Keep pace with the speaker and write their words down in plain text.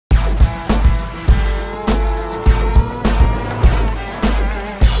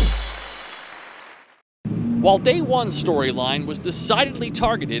While Day 1's storyline was decidedly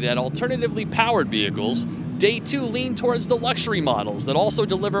targeted at alternatively powered vehicles, Day 2 leaned towards the luxury models that also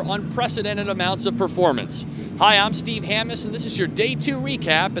deliver unprecedented amounts of performance. Hi, I'm Steve Hammis, and this is your Day 2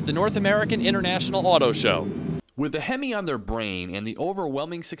 recap at the North American International Auto Show. With the Hemi on their brain and the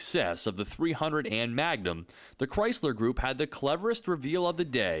overwhelming success of the 300 and Magnum, the Chrysler Group had the cleverest reveal of the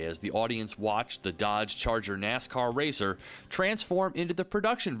day as the audience watched the Dodge Charger NASCAR racer transform into the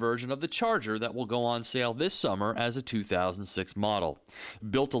production version of the Charger that will go on sale this summer as a 2006 model.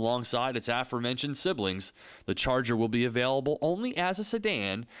 Built alongside its aforementioned siblings, the Charger will be available only as a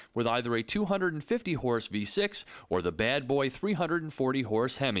sedan with either a 250-horse V6 or the bad boy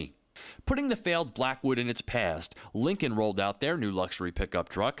 340-horse Hemi. Putting the failed Blackwood in its past, Lincoln rolled out their new luxury pickup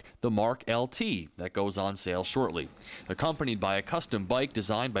truck, the Mark LT, that goes on sale shortly. Accompanied by a custom bike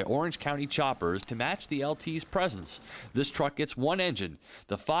designed by Orange County Choppers to match the LT's presence, this truck gets one engine,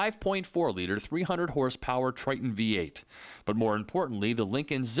 the 5.4-liter 300-horsepower Triton V8. But more importantly, the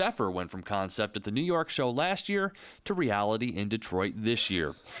Lincoln Zephyr went from concept at the New York show last year to reality in Detroit this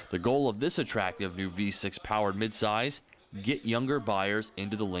year. The goal of this attractive new V6-powered midsize: get younger buyers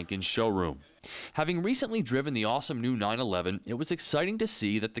into the Lincoln showroom. Having recently driven the awesome new 911, it was exciting to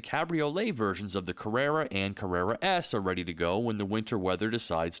see that the cabriolet versions of the Carrera and Carrera S are ready to go when the winter weather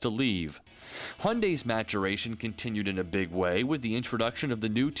decides to leave. Hyundai's maturation continued in a big way with the introduction of the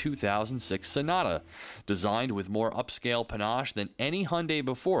new 2006 Sonata. Designed with more upscale panache than any Hyundai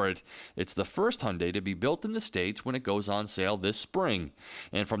before it, it's the first Hyundai to be built in the States when it goes on sale this spring.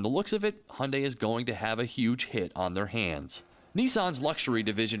 And from the looks of it, Hyundai is going to have a huge hit on their hands. Nissan's luxury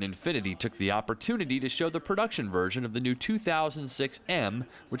division Infiniti took the opportunity to show the production version of the new 2006 M,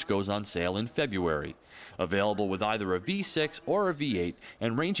 which goes on sale in February. Available with either a V6 or a V8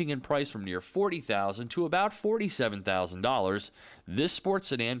 and ranging in price from near $40,000 to about $47,000, this sports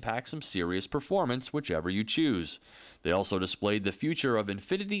sedan packs some serious performance, whichever you choose. They also displayed the future of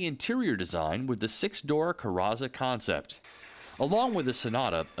Infiniti interior design with the 6-door Carrozza concept. Along with the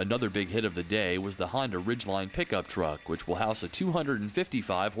Sonata, another big hit of the day was the Honda Ridgeline pickup truck, which will house a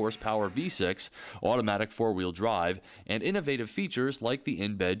 255-horsepower V6, automatic 4-wheel drive, and innovative features like the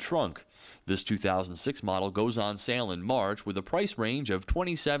in-bed trunk. This 2006 model goes on sale in March with a price range of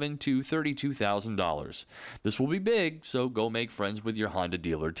 $27,000 to $32,000. This will be big, so go make friends with your Honda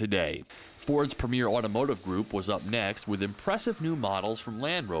dealer today. Ford's premier automotive group was up next with impressive new models from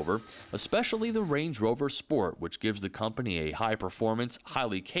Land Rover, especially the Range Rover Sport, which gives the company a high-performance,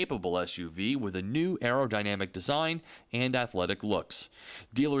 highly capable SUV with a new aerodynamic design and athletic looks.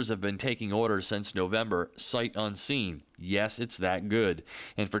 Dealers have been taking orders since November, sight unseen. Yes, it's that good.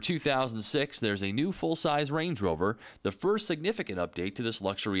 And for 2006, there's a new full-size Range Rover, the first significant update to this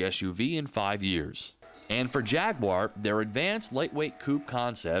luxury SUV in 5 years. And for Jaguar, their advanced lightweight coupe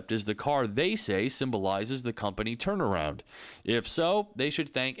concept is the car they say symbolizes the company turnaround. If so, they should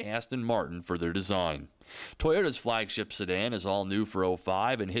thank Aston Martin for their design. Toyota's flagship sedan is all new for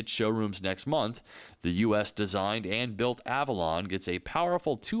 05 and hits showrooms next month. The U.S.-designed and built Avalon gets a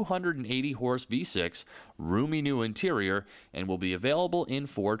powerful 280-horse V6, roomy new interior, and will be available in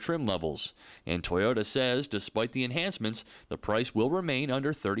 4 trim levels. And Toyota says, despite the enhancements, the price will remain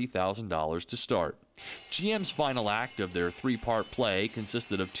under $30,000 to start. GM's final act of their 3-part play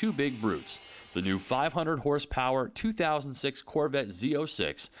consisted of 2 big brutes: the new 500-horsepower 2006 Corvette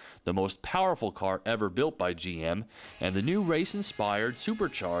Z06, the most powerful car ever built by GM, and the new race-inspired,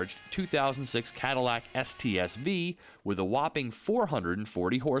 supercharged 2006 Cadillac STS-V with a whopping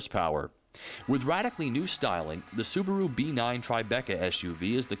 440 horsepower. With radically new styling, the Subaru B9 Tribeca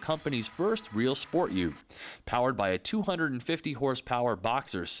SUV is the company's first real sport ute. Powered by a 250-horsepower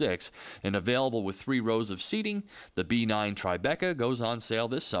Boxer 6 and available with 3 rows of seating, the B9 Tribeca goes on sale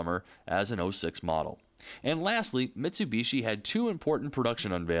this summer as an 06 model. And lastly, Mitsubishi had 2 important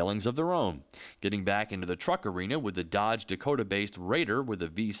production unveilings of their own. Getting back into the truck arena with the Dodge Dakota-based Raider with a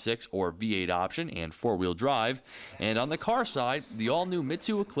V6 or V8 option and 4-wheel drive. And on the car side, the all-new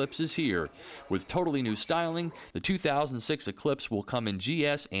Mitsu Eclipse is here. With totally new styling, the 2006 Eclipse will come in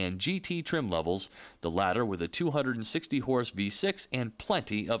GS and GT trim levels, the latter with a 260-horse V6 and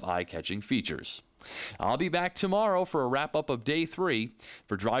plenty of eye-catching features. I'll be back tomorrow for a wrap-up of Day 3.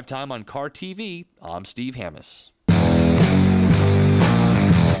 For Drive Time on Car TV, I'm Steve Hammis.